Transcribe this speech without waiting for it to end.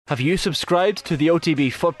Have you subscribed to the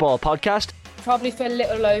OTB Football Podcast? Probably for a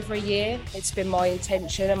little over a year. It's been my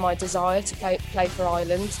intention and my desire to play for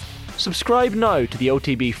Ireland. Subscribe now to the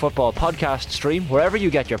OTB Football Podcast stream wherever you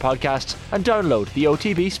get your podcasts and download the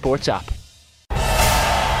OTB Sports app.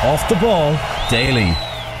 Off the Ball Daily.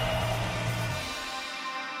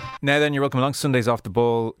 Now then, you're welcome along. Sunday's Off the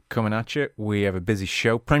Ball coming at you. We have a busy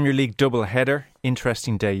show. Premier League double header.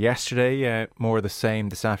 Interesting day yesterday. More of the same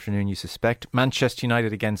this afternoon, you suspect. Manchester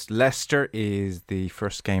United against Leicester is the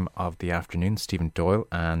first game of the afternoon. Stephen Doyle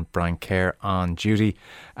and Brian Kerr on duty.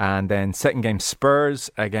 And then second game,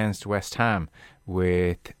 Spurs against West Ham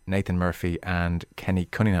with Nathan Murphy and Kenny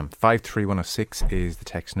Cunningham. 53106 is the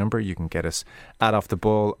text number. You can get us at Off the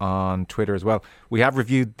Ball on Twitter as well. We have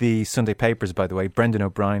reviewed the Sunday papers, by the way. Brendan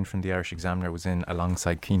O'Brien from the Irish Examiner was in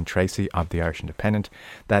alongside Keane Tracy of the Irish Independent.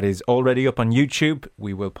 That is already up on YouTube.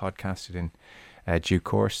 We will podcast it in due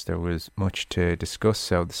course. There was much to discuss.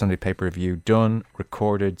 So the Sunday paper review done,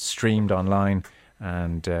 recorded, streamed online,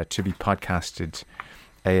 and to be podcasted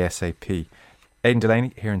ASAP. Aidan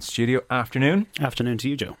Delaney here in studio. Afternoon. Afternoon to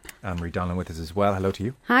you, Joe. And Marie Donlan with us as well. Hello to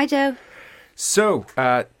you. Hi, Joe. So,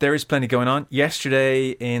 there is plenty going on. Yesterday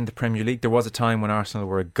in the Premier League, there was a time when Arsenal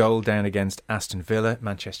were a goal down against Aston Villa.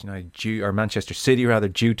 Manchester City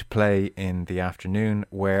due to play in the afternoon,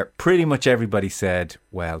 where pretty much everybody said,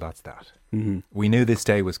 well, that's that. Mm-hmm. We knew this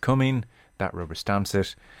day was coming. That rubber stamps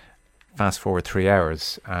it. Fast forward 3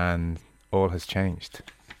 hours and all has changed.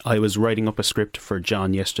 I was writing up a script for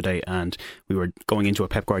John yesterday and we were going into a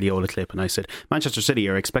Pep Guardiola clip and I said, Manchester City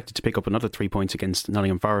are expected to pick up another 3 points against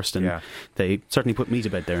Nottingham Forest, and they certainly put me to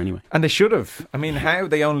bed there anyway. And they should have. I mean, how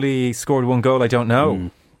they only scored one goal, I don't know.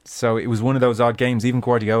 So it was one of those odd games. Even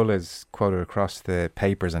Guardiola's quoted across the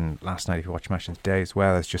papers, and last night if you watch Match of the Day as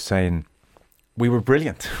well, as just saying, we were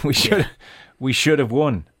brilliant. We should have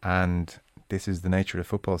won. And this is the nature of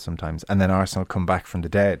football sometimes. And then Arsenal come back from the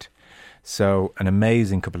dead. So an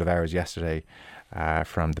amazing couple of hours yesterday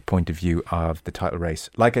from the point of view of the title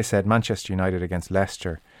race. Like I said, Manchester United against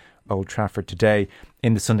Leicester, Old Trafford today.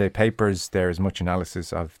 In the Sunday papers, there is much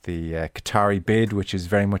analysis of the Qatari bid, which is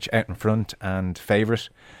very much out in front and favourite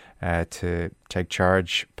to take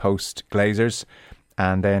charge post Glazers.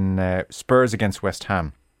 And then Spurs against West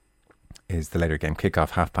Ham is the later game.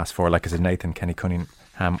 Kick-off 4:30. Like I said, Nathan Kenny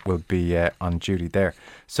Cunningham will be on duty there.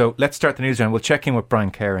 So let's start the news round. We'll check in with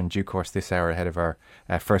Brian Kerr in due course this hour ahead of our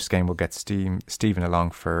first game. We'll get Stephen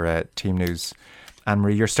along for team news.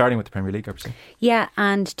 Anne-Marie, you're starting with the Premier League, obviously. Yeah,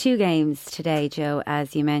 and 2 games today, Joe,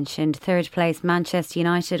 as you mentioned. Third place, Manchester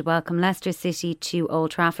United welcome Leicester City to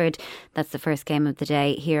Old Trafford. That's the first game of the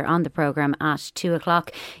day here on the programme at 2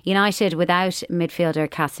 o'clock. United without midfielder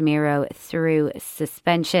Casemiro through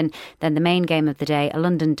suspension. Then the main game of the day, a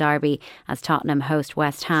London derby as Tottenham host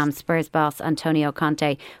West Ham. Spurs boss Antonio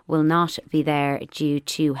Conte will not be there due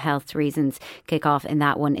to health reasons. Kick-off in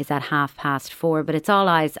that one is at 4:30, but it's all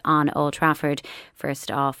eyes on Old Trafford.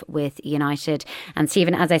 First off with United. And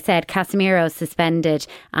Stephen, as I said, Casemiro suspended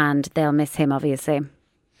and they'll miss him, obviously.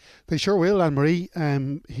 They sure will, Anne-Marie.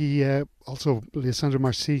 He also,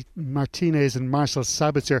 Lisandro Martinez and Marcel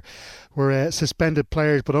Sabitzer were suspended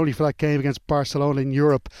players, but only for that game against Barcelona in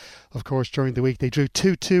Europe, of course, during the week. They drew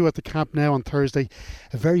 2-2 at the Camp Nou on Thursday.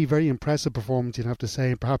 A very, very impressive performance, you'd have to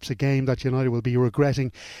say, and perhaps a game that United will be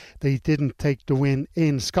regretting they didn't take the win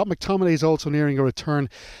in. Scott McTominay is also nearing a return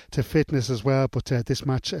to fitness as well, but this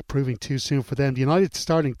match proving too soon for them. The United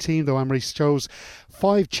starting team, though, Anne-Marie, shows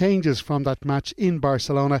 5 changes from that match in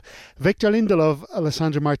Barcelona. Victor Lindelof,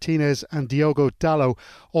 Alessandro Martinez and Diogo Dalot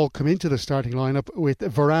all come into the starting lineup, with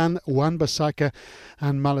Varane, Wan-Bissaka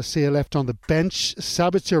and Malacia left on the bench.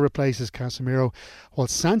 Sabitzer replaces Casemiro, while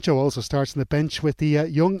Sancho also starts on the bench, with the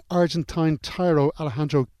young Argentine tyro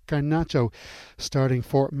Alejandro Garnacho starting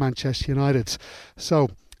for Manchester United. So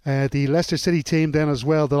the Leicester City team then as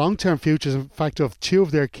well, the long-term futures, in fact, of 2 of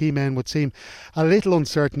their key men would seem a little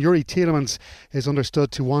uncertain. Yuri Tielemans is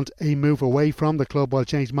understood to want a move away from the club, while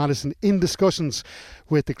James Maddison in discussions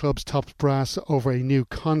with the club's top brass over a new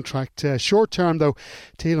contract. Short term though,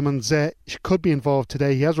 Tielemans could be involved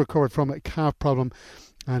today. He has recovered from a calf problem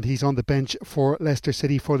and he's on the bench for Leicester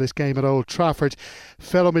City for this game at Old Trafford.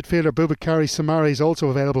 Fellow midfielder Boubakary Soumaré is also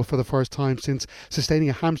available for the first time since sustaining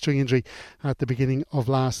a hamstring injury at the beginning of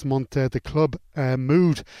last month. The club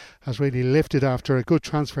mood has really lifted after a good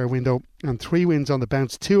transfer window and 3 wins on the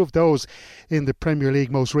bounce. 2 of those in the Premier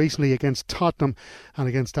League, most recently against Tottenham and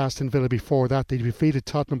against Aston Villa before that. They defeated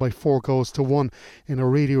Tottenham by 4-1 in a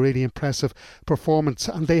really, really impressive performance,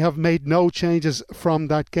 and they have made no changes from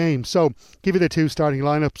that game. So, give you the 2 starting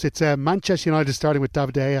lineups. It's Manchester United starting with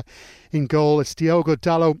David De Gea in goal. It's Diogo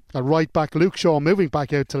Dalot at right back, Luke Shaw moving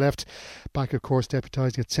back out to left back, of course,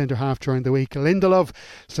 deputising at centre half during the week. Lindelof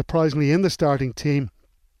surprisingly in the starting team,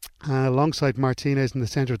 alongside Martinez in the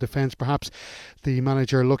centre of defence. Perhaps the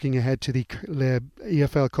manager looking ahead to the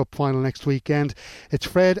EFL Cup final next weekend. It's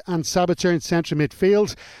Fred and Sabitzer in central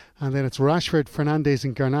midfield, and then it's Rashford, Fernandes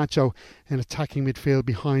and Garnacho in attacking midfield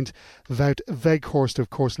behind Wout Weghorst,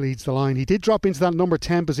 of course, leads the line. He did drop into that number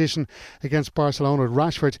 10 position against Barcelona, with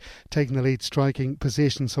Rashford taking the lead striking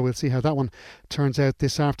position, so we'll see how that one turns out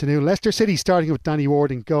this afternoon. Leicester City starting with Danny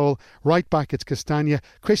Ward in goal. Right back it's Castagna,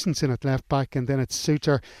 Christensen at left back, and then it's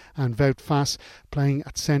Suter and Wout Faes playing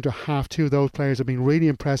at centre half. 2 of those players have been really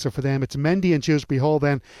impressive for them. It's Mendy and Dewsbury Hall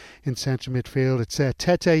then in central midfield. It's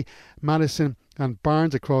Tete, Maddison and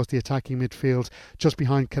Barnes across the attacking midfield, just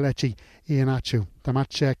behind Kelechi Iheanacho. The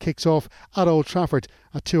match kicks off at Old Trafford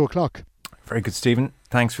at 2 o'clock. Very good, Stephen.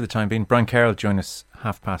 Thanks for the time being. Brian Carroll join us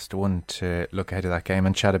 1:30 to look ahead of that game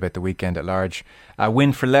and chat about the weekend at large. A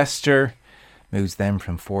win for Leicester moves them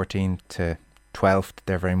from 14th to 12th.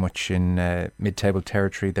 They're very much in mid-table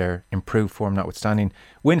territory. Their improved form notwithstanding.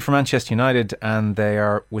 Win for Manchester United, and they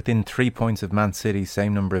are within 3 points of Man City,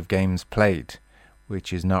 same number of games played,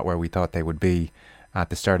 which is not where we thought they would be at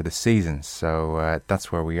the start of the season. So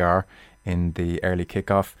that's where we are in the early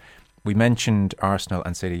kickoff. We mentioned Arsenal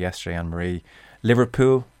and City yesterday, Anne-Marie.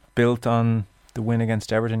 Liverpool built on the win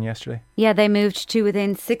against Everton yesterday? Yeah, they moved to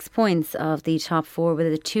within 6 points of the top 4 with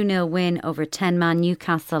a 2-0 win over 10-man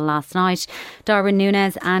Newcastle last night. Darwin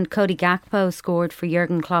Núñez and Cody Gakpo scored for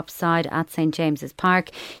Jurgen Klopp's side at St James's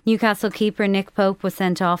Park. Newcastle keeper Nick Pope was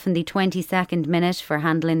sent off in the 22nd minute for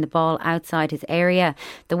handling the ball outside his area.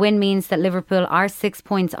 The win means that Liverpool are 6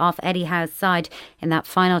 points off Eddie Howe's side in that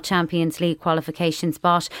final Champions League qualification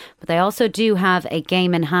spot, but they also do have a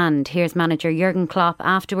game in hand. Here's manager Jurgen Klopp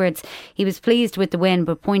afterwards. He was pleased with the win,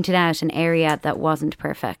 but pointed out an area that wasn't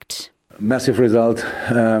perfect. Massive result,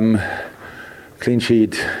 clean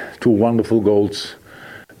sheet, 2 wonderful goals,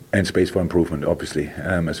 and space for improvement, obviously,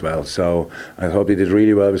 as well. So I thought we did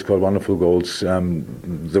really well. We scored wonderful goals.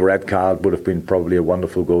 The red card would have been probably a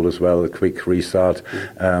wonderful goal as well, a quick restart.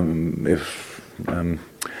 If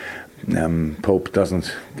Pope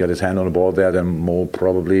doesn't get his hand on the ball there, then Mo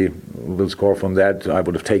probably will score from that. I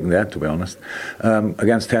would have taken that, to be honest.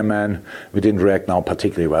 Against 10 man, we didn't react now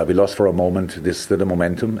particularly well. We lost for a moment the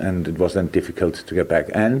momentum, and it was then difficult to get back.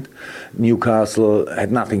 And Newcastle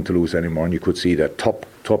had nothing to lose anymore, and you could see that top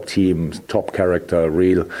team, top character,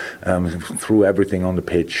 real, threw everything on the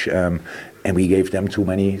pitch. And we gave them too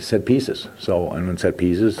many set pieces. So, and in set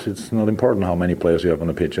pieces, it's not important how many players you have on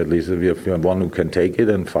the pitch. At least if you have one who can take it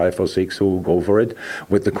and 5 or 6 who go for it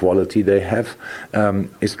with the quality they have,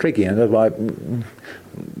 it's tricky. And that's why,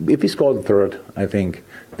 if we scored the third, I think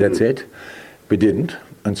that's it. We didn't,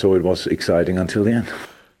 and so it was exciting until the end.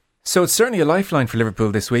 So it's certainly a lifeline for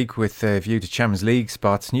Liverpool this week with a view to Champions League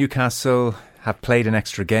spots. Newcastle have played an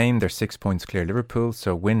extra game. They're 6 points clear Liverpool,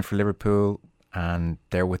 so win for Liverpool, and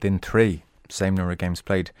they're within 3. Same number of games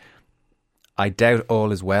played. I doubt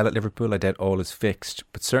all is well at Liverpool. I doubt all is fixed.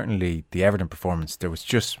 But certainly the Everton performance, there was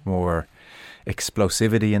just more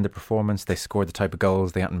explosivity in the performance. They scored the type of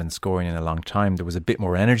goals they hadn't been scoring in a long time. There was a bit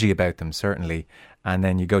more energy about them, certainly. And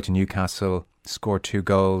then you go to Newcastle, score 2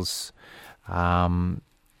 goals.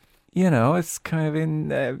 It's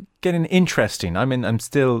kind of getting interesting. I mean, I'm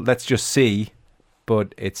still, let's just see.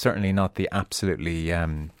 But it's certainly not the absolutely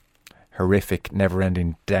horrific,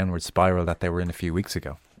 never-ending downward spiral that they were in a few weeks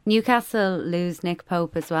ago. Newcastle lose Nick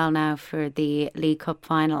Pope as well now for the League Cup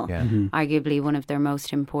final, arguably one of their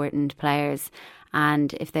most important players.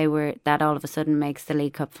 And if they were, that all of a sudden makes the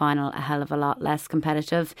League Cup final a hell of a lot less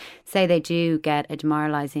competitive. Say they do get a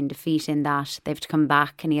demoralising defeat in that, they have to come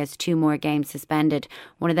back and he has 2 more games suspended.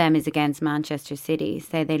 One of them is against Manchester City.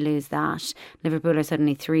 Say they lose that, Liverpool are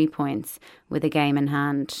suddenly 3 points with a game in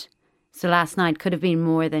hand. So last night could have been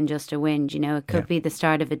more than just a win. It could be the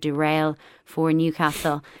start of a derail for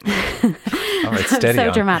Newcastle. Oh, it's steady so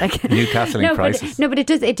on. Dramatic. Newcastle in crisis. But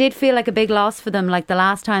it did feel like a big loss for them. Like the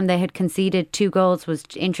last time they had conceded 2 goals was,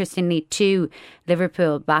 interestingly, to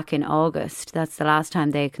Liverpool back in August. That's the last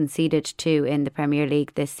time they conceded 2 in the Premier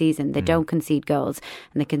League this season. They don't concede goals,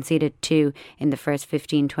 and they conceded 2 in the first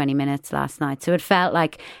 15-20 minutes last night. So it felt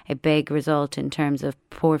like a big result in terms of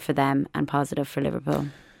poor for them and positive for Liverpool.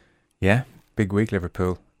 Yeah, big week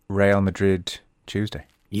Liverpool. Real Madrid Tuesday.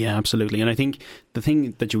 Yeah, absolutely. And I think the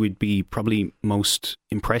thing that you would be probably most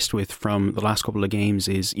impressed with from the last couple of games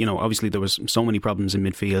is, obviously there was so many problems in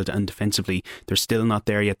midfield, and defensively they're still not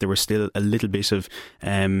there yet. There was still a little bit of,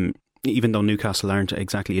 even though Newcastle aren't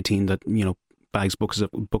exactly a team that, bags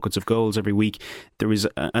buckets of goals every week, there is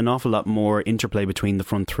an awful lot more interplay between the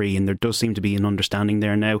front three, and there does seem to be an understanding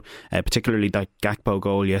there now, particularly that Gakpo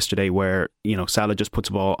goal yesterday where Salah just puts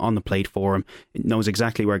the ball on the plate for him, knows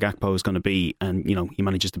exactly where Gakpo is going to be, and he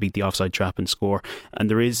manages to beat the offside trap and score. And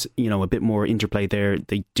there is a bit more interplay there.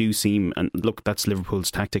 They do seem, and look, that's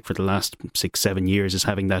Liverpool's tactic for the last 6-7 years, is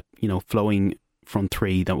having that flowing front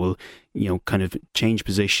three that will kind of change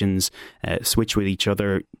positions, switch with each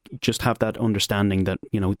other, just have that understanding that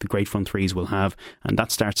the great front threes will have, and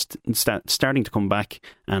that starting to come back.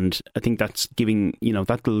 And I think that's giving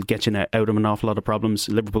that'll get you out of an awful lot of problems.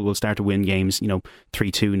 Liverpool will start to win games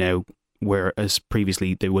 3-2 now, whereas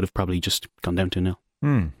previously they would have probably just gone down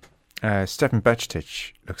 2-0. Stefan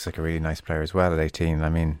Bajcetic looks like a really nice player as well at 18. I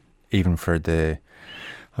mean, even for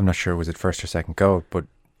I'm not sure was it first or second goal, but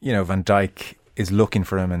Van Dijk is looking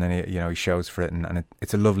for him, and then he shows for it, and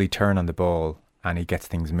it's a lovely turn on the ball, and he gets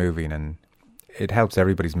things moving, and it helps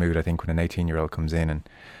everybody's mood, I think, when an 18-year-old comes in and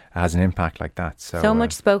has an impact like that. So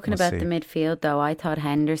much spoken about the midfield, though. I thought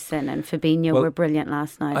Henderson and Fabinho were brilliant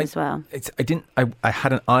last night as well. I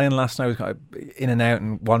had an eye on last night. I was in and out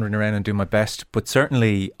and wandering around and doing my best, but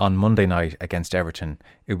certainly on Monday night against Everton,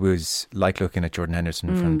 it was like looking at Jordan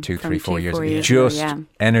Henderson from 4 years ago. Just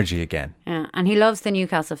energy again. Yeah, and he loves the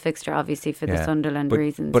Newcastle fixture, obviously, for the Sunderland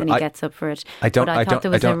reasons, and he gets up for it. I thought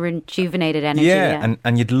there was a rejuvenated energy. Yeah,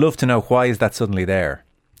 and you'd love to know, why is that suddenly there?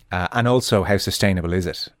 And also, how sustainable is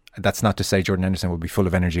it? That's not to say Jordan Henderson will be full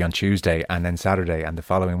of energy on Tuesday and then Saturday and the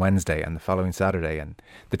following Wednesday and the following Saturday and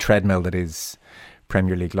the treadmill that is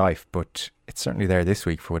Premier League life, but it's certainly there this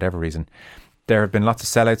week for whatever reason. There have been lots of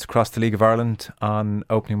sellouts across the League of Ireland on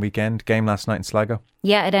opening weekend. Game last night in Sligo.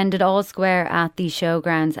 Yeah, it ended all square at the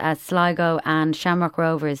showgrounds as Sligo and Shamrock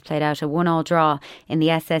Rovers played out a 1-1 draw in the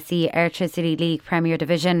SSE Airtricity League Premier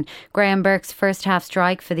Division. Graham Burke's first half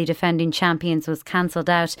strike for the defending champions was cancelled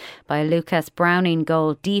out by a Lucas Browning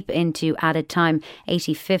goal deep into added time,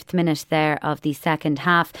 85th minute there of the second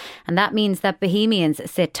half. And that means that Bohemians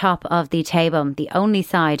sit top of the table, the only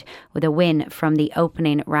side with a win from the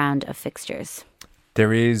opening round of fixtures.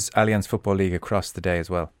 There is Allianz Football League across the day as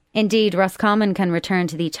well. Indeed, Roscommon can return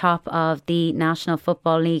to the top of the National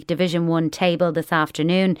Football League Division 1 table this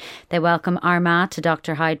afternoon. They welcome Armagh to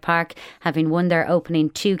Dr. Hyde Park, having won their opening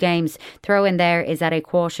 2 games. Throw in there is at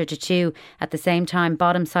 1:45. At the same time,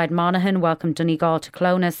 bottom side Monaghan welcome Donegal to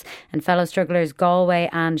Clonus, and fellow strugglers Galway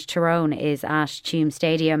and Tyrone is at Tuam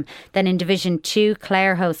Stadium. Then in Division 2,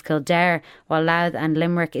 Clare hosts Kildare, while Louth and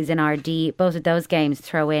Limerick is in RD. Both of those games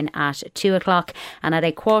throw in at 2 o'clock, and at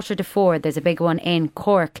 3:45 there's a big one in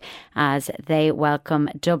Cork as they welcome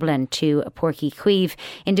Dublin to Porky Queeve.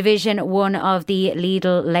 In Division 1 of the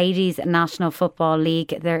Lidl Ladies National Football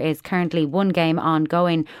League, there is currently one game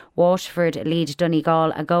ongoing. Waterford lead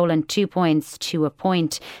Donegal a goal and 2 points to a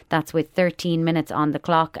point. That's with 13 minutes on the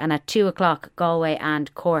clock. And at 2 o'clock, Galway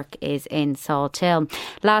and Cork is in Salthill.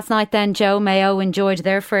 Last night then, Joe, Mayo enjoyed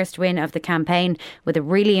their first win of the campaign with a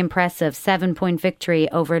really impressive 7-point victory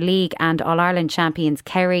over League and All-Ireland champions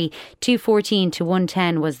Kerry. 214 to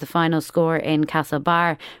 110 was the final score in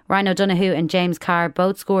Castlebar. Ryan O'Donoghue and James Carr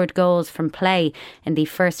both scored goals from play in the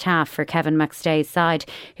first half for Kevin McStay's side.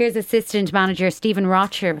 Here's assistant manager Stephen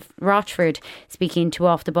Rochford speaking to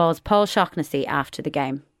Off the Ball's Paul Shaughnessy after the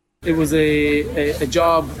game. It was a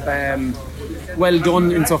job well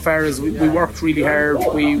done insofar as we worked really hard.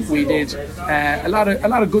 We did a lot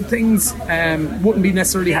of good things. Wouldn't be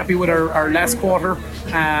necessarily happy with our last quarter,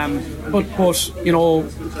 but you know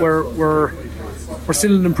we're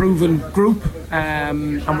still an improving group,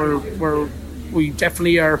 and we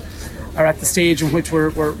definitely are at the stage in which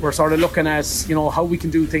we're sort of looking at how we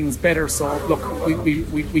can do things better. So look,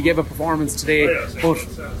 we gave a performance today, but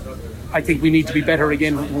I think we need to be better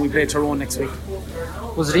again when we play Tyrone next week.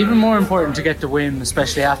 Was it even more important to get the win,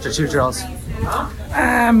 especially after 2 draws?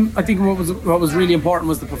 I think what was really important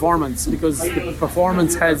was the performance, because the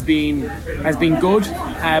performance has been good,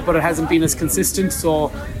 but it hasn't been as consistent.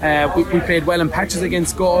 So we played well in patches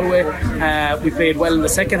against Galway. We played well in the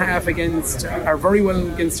second half very well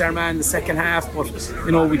against Armagh in the second half, but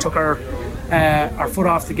we took our foot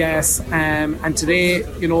off the gas, and today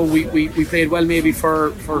we played well maybe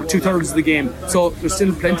for 2/3 of the game. So there's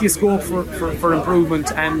still plenty of scope for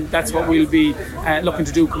improvement, and that's what we'll be looking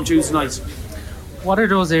to do come Tuesday night. What are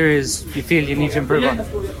those areas you feel you need to improve on?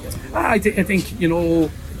 I think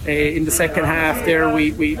in the second half there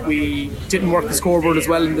we didn't work the scoreboard as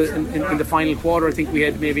well in the final quarter. I think we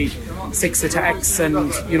had maybe 6 attacks,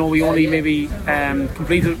 and we only maybe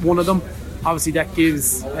completed one of them. Obviously that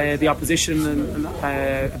gives the opposition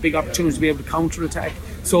a big opportunity to be able to counter attack.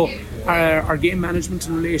 So our game management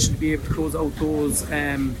in relation to be able to close out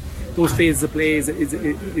those phases of play is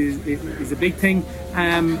a big thing.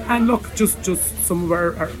 And look, just some of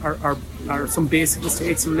our some basic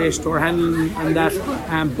mistakes in relation to our handling and that.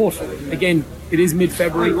 But again, it is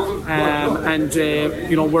mid-February, and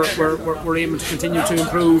we're aiming to continue to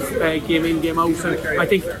improve game in, game out. And I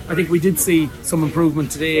think we did see some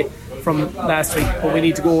improvement today from last week, but we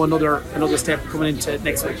need to go another step coming into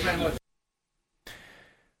next week.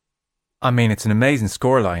 I mean, it's an amazing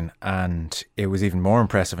scoreline, and it was even more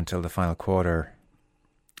impressive until the final quarter.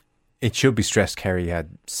 It should be stressed Kerry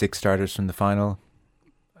had 6 starters from the final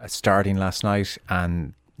starting last night,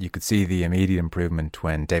 and you could see the immediate improvement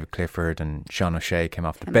when David Clifford and Sean O'Shea came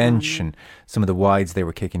off the bench, and some of the wides they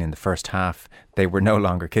were kicking in the first half, they were no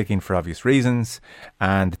longer kicking for obvious reasons,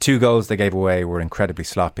 and the 2 goals they gave away were incredibly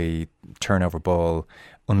sloppy, turnover ball,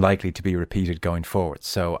 unlikely to be repeated going forward.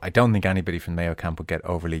 So I don't think anybody from Mayo camp would get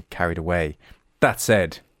overly carried away. That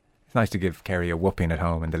said, it's nice to give Kerry a whooping at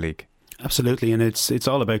home in the league. Absolutely, and it's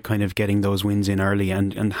all about kind of getting those wins in early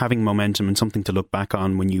and having momentum and something to look back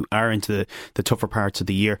on when you are into the tougher parts of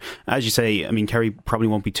the year. As you say, I mean, Kerry probably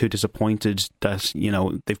won't be too disappointed that,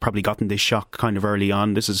 they've probably gotten this shock kind of early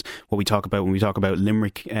on. This is what we talk about when we talk about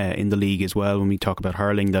Limerick in the league as well, when we talk about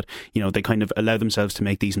hurling, that, they kind of allow themselves to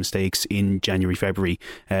make these mistakes in January, February,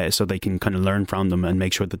 so they can kind of learn from them and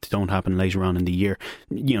make sure that they don't happen later on in the year.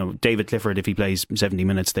 David Clifford, if he plays 70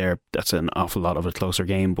 minutes there, that's an awful lot of a closer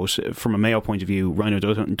game. But from a Mayo point of view, Ryan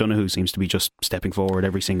O'Donoghue seems to be just stepping forward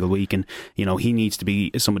every single week, and he needs to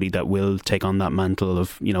be somebody that will take on that mantle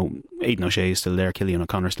of Aidan O'Shea is still there, Cillian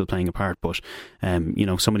O'Connor still playing a part, but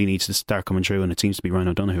somebody needs to start coming through, and it seems to be Ryan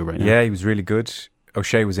O'Donoghue right now. Yeah, he was really good.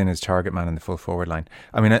 O'Shea was in as target man in the full forward line.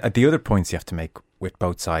 I mean, the other points you have to make with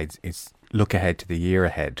both sides is look ahead to the year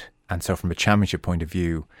ahead, and so from a championship point of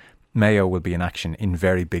view, Mayo will be in action in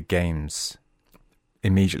very big games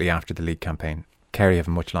immediately after the league campaign. Kerry have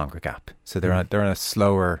a much longer gap, so they're on a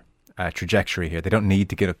slower trajectory here. They don't need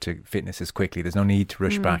to get up to fitness as quickly. There's no need to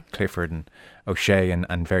rush back Clifford and O'Shea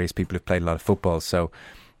and various people who've played a lot of football, so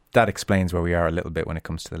that explains where we are a little bit when it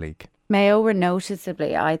comes to the league. Mayo were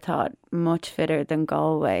noticeably, I thought, much fitter than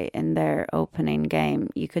Galway in their opening game.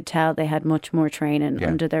 You could tell they had much more training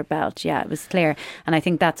under their belt. Yeah, it was clear. And I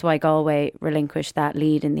think that's why Galway relinquished that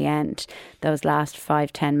lead in the end, those last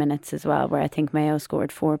 5-10 minutes as well, where I think Mayo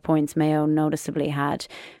scored 4 points. Mayo noticeably had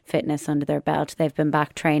fitness under their belt. They've been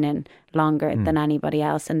back training longer than anybody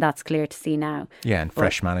else, and that's clear to see now. Yeah, and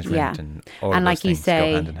fresh management and all of those things go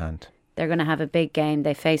hand in hand. They're going to have a big game.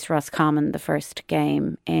 They face Roscommon the first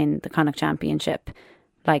game in the Connacht Championship.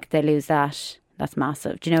 Like, they lose that, that's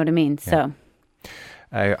massive. Do you know what I mean? Yeah.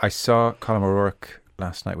 So, I saw Colin O'Rourke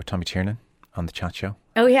last night with Tommy Tiernan on the chat show.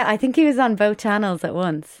 Oh yeah, I think he was on both channels at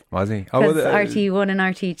once. Was he? Because RT1 and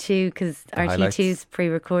RT2, because RT2's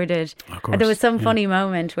pre-recorded. Of course. There was some funny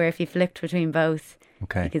moment where if you flicked between both,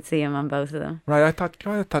 you could see him on both of them. Right, I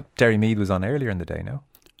thought Derry Mead was on earlier in the day, no?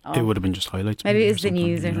 Oh. It would have been just highlights. Maybe it was the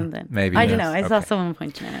news or something. Maybe. I don't know. I saw someone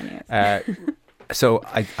pointing it anyway. So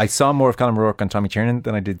I saw more of Colin O'Rourke and Tommy Tiernan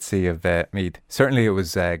than I did see of Mead. Certainly it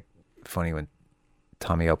was funny when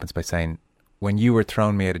Tommy opens by saying, when you were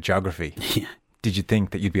throwing me out of geography, did you think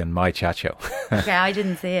that you'd be on my chat show? Okay, I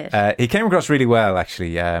didn't see it. He came across really well,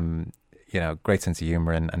 actually. Great sense of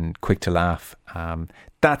humour and quick to laugh.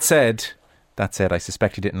 That said, I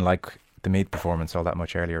suspect he didn't like the Mead performance all that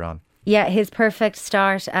much earlier on. Yeah, his perfect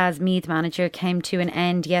start as Meath manager came to an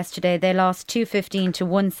end yesterday. They lost 2-15 to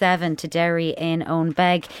 1-7 to Derry in Owen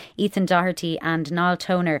Begg. Ethan Doherty and Niall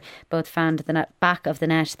Toner both found the back of the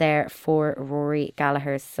net there for Rory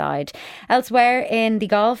Gallagher's side. Elsewhere in the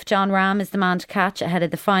golf, John Rahm is the man to catch ahead of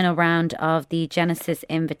the final round of the Genesis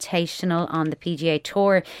Invitational on the PGA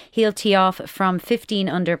Tour. He'll tee off from 15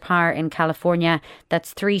 under par in California.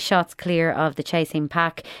 That's 3 shots clear of the chasing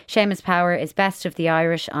pack. Seamus Power is best of the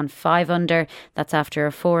Irish on 5 under. That's after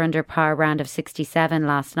a 4 under par round of 67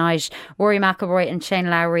 last night. Rory McIlroy and Shane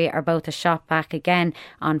Lowry are both a shot back again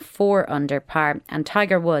on 4 under par. And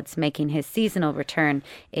Tiger Woods, making his seasonal return,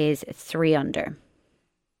 is 3 under.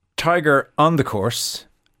 Tiger on the course.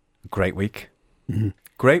 Great week. Mm-hmm.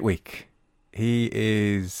 Great week. He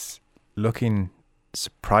is looking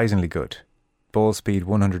surprisingly good. Ball speed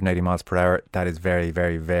 180 miles per hour. That is very,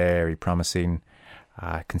 very, very promising.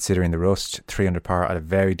 Considering the rust, 3 under par at a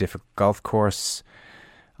very difficult golf course.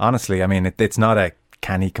 Honestly, I mean, it's not a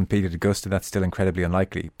can he compete at Augusta? That's still incredibly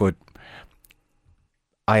unlikely. But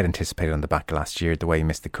I had anticipated on the back of last year, the way he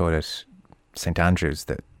missed the cut at St Andrews,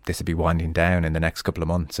 that this would be winding down in the next couple of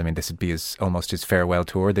months. I mean, this would be almost his farewell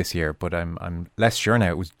tour this year. But I'm less sure now.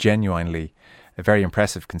 It was genuinely very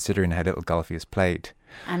impressive considering how little golf he has played.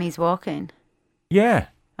 And he's walking. Yeah.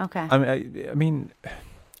 Okay. I mean,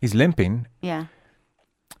 he's limping. Yeah.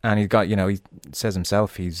 And he's got, he says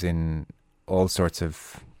himself, he's in all sorts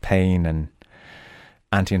of pain and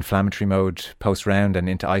anti-inflammatory mode post-round and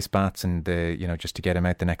into ice baths, and just to get him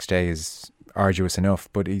out the next day is arduous enough.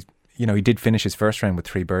 But he did finish his first round with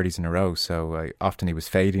 3 birdies in a row, so often he was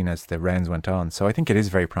fading as the rounds went on. So I think it is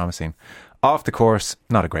very promising. Off the course,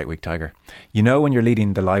 not a great week, Tiger. When you're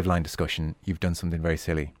leading the live line discussion, you've done something very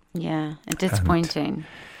silly. Yeah, a disappointing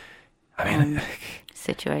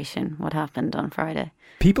situation. What happened on Friday?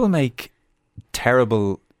 People make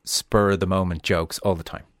terrible spur of the moment jokes all the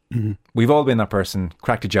time. Mm-hmm. We've all been that person,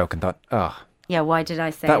 cracked a joke and thought, yeah, why did I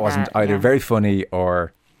say that? That wasn't either very funny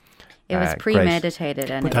or it was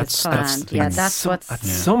premeditated and it was planned. At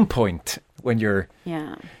some point when you're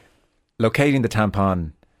locating the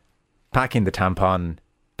tampon, packing the tampon,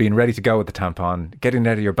 being ready to go with the tampon, getting it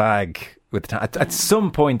out of your bag with the at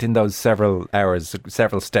some point in those several hours,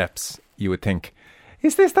 several steps, you would think,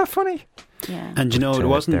 is this that funny? Yeah. And it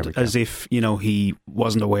wasn't as if, he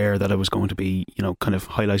wasn't aware that it was going to be, kind of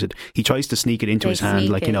highlighted. He tries to sneak it into his hand,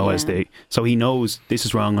 so he knows this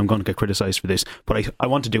is wrong, I'm going to get criticised for this, but I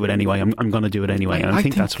want to do it anyway, I'm going to do it anyway. And I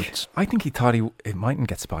think that's what... I think he thought it mightn't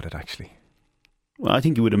get spotted, actually. Well, I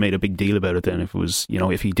think he would have made a big deal about it then if it was,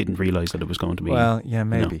 if he didn't realise that it was going to be... Well, yeah,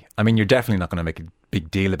 maybe. I mean, you're definitely not going to make a big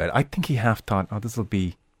deal about it. I think he half thought, this will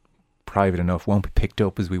be private enough, won't be picked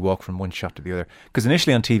up as we walk from one shot to the other. Because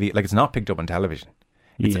initially on TV, it's not picked up on television.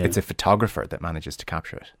 It's a photographer that manages to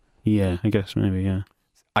capture it. Yeah, I guess maybe, yeah.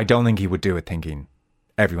 I don't think he would do it thinking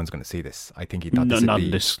everyone's going to see this. I think he thought this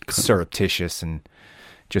would be surreptitious and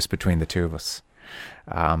just between the two of us.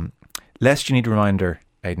 Lest you need a reminder,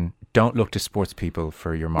 Aidan, don't look to sports people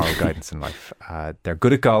for your moral guidance in life. They're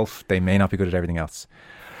good at golf. They may not be good at everything else.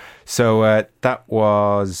 So that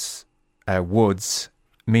was Woods.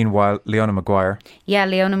 Meanwhile, Leona Maguire. Yeah,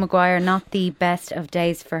 Leona Maguire, not the best of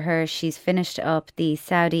days for her. She's finished up the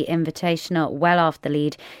Saudi Invitational well off the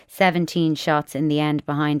lead. 17 shots in the end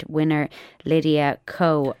behind winner Lydia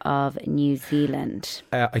Ko of New Zealand.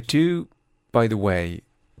 I do, by the way,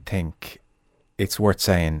 think it's worth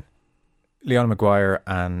saying Leona Maguire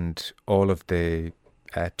and all of the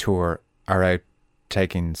tour are out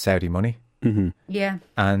taking Saudi money. Mm-hmm. Yeah.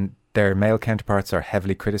 And their male counterparts are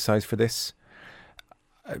heavily criticised for this.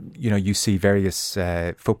 You see various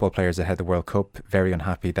football players ahead of the World Cup very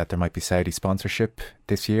unhappy that there might be Saudi sponsorship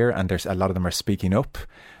this year, and there's a lot of them are speaking up.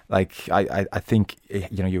 I think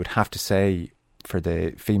you would have to say for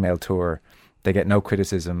the female tour they get no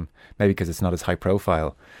criticism, maybe because it's not as high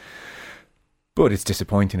profile. But it's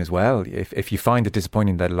disappointing as well. If you find it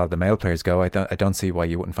disappointing that a lot of the male players go, I don't see why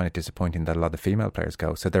you wouldn't find it disappointing that a lot of the female players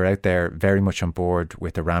go. So they're out there very much on board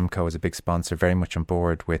with Aramco as a big sponsor, very much on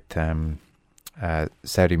board with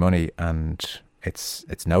Saudi money, and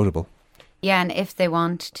it's notable. Yeah, and if they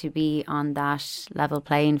want to be on that level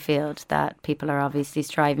playing field that people are obviously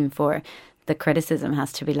striving for, the criticism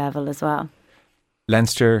has to be level as well.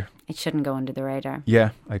 Leinster... It shouldn't go under the radar.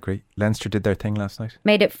 Yeah, I agree. Leinster did their thing last night.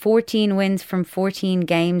 Made it 14 wins from 14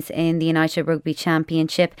 games in the United Rugby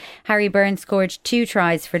Championship. Harry Byrne scored 2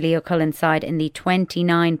 tries for Leo Cullen's side in the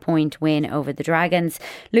 29-point win over the Dragons.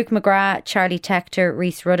 Luke McGrath, Charlie Tector,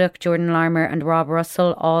 Rhys Ruddock, Jordan Larmour and Rob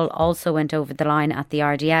Russell all also went over the line at the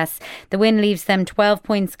RDS. The win leaves them 12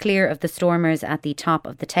 points clear of the Stormers at the top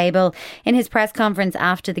of the table. In his press conference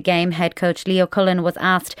after the game, head coach Leo Cullen was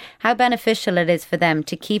asked how beneficial it is for them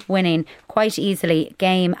to keep winning quite easily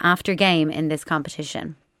game after game in this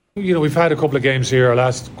competition. We've had a couple of games here. Our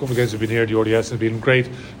last couple of games have been here at the RDS. It's been great,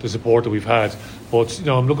 the support that we've had. But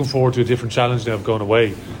I'm looking forward to a different challenge now of going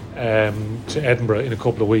away to Edinburgh in a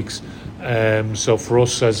couple of weeks. So for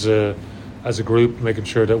us as a group, making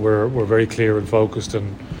sure that we're very clear and focused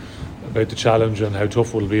and about the challenge and how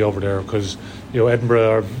tough it will be over there, because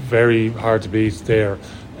Edinburgh are very hard to beat there.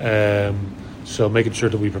 So making sure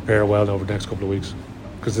that we prepare well over the next couple of weeks.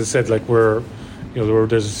 Because as I said,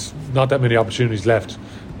 there's not that many opportunities left.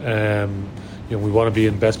 We want to be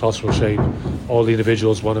in best possible shape. All the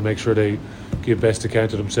individuals want to make sure they give best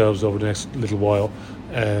account of themselves over the next little while,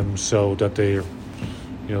 so that they've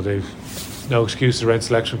no excuse around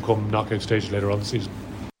selection come knockout stage later on the season.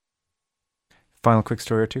 Final quick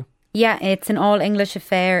story or two. Yeah, it's an all-English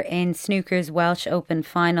affair in snooker's Welsh Open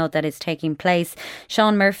final that is taking place.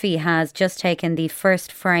 Sean Murphy has just taken the first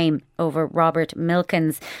frame over Robert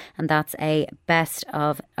Milkins, and that's a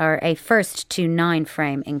first to 9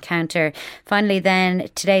 frame encounter. Finally then,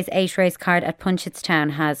 today's 8 race card at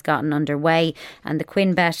Punchestown has gotten underway, and the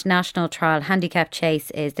QuinnBet National Trial Handicap Chase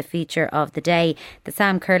is the feature of the day. The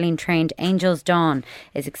Sam Curleen trained Angels Dawn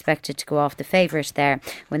is expected to go off the favourite there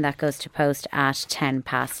when that goes to post at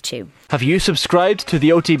 2:10. Have you subscribed to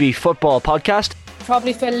the OTB Football Podcast?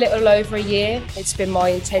 Probably for a little over a year. It's been my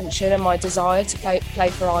intention and my desire to play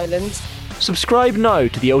for Ireland. Subscribe now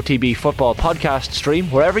to the OTB Football Podcast stream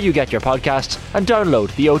wherever you get your podcasts and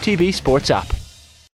download the OTB Sports app.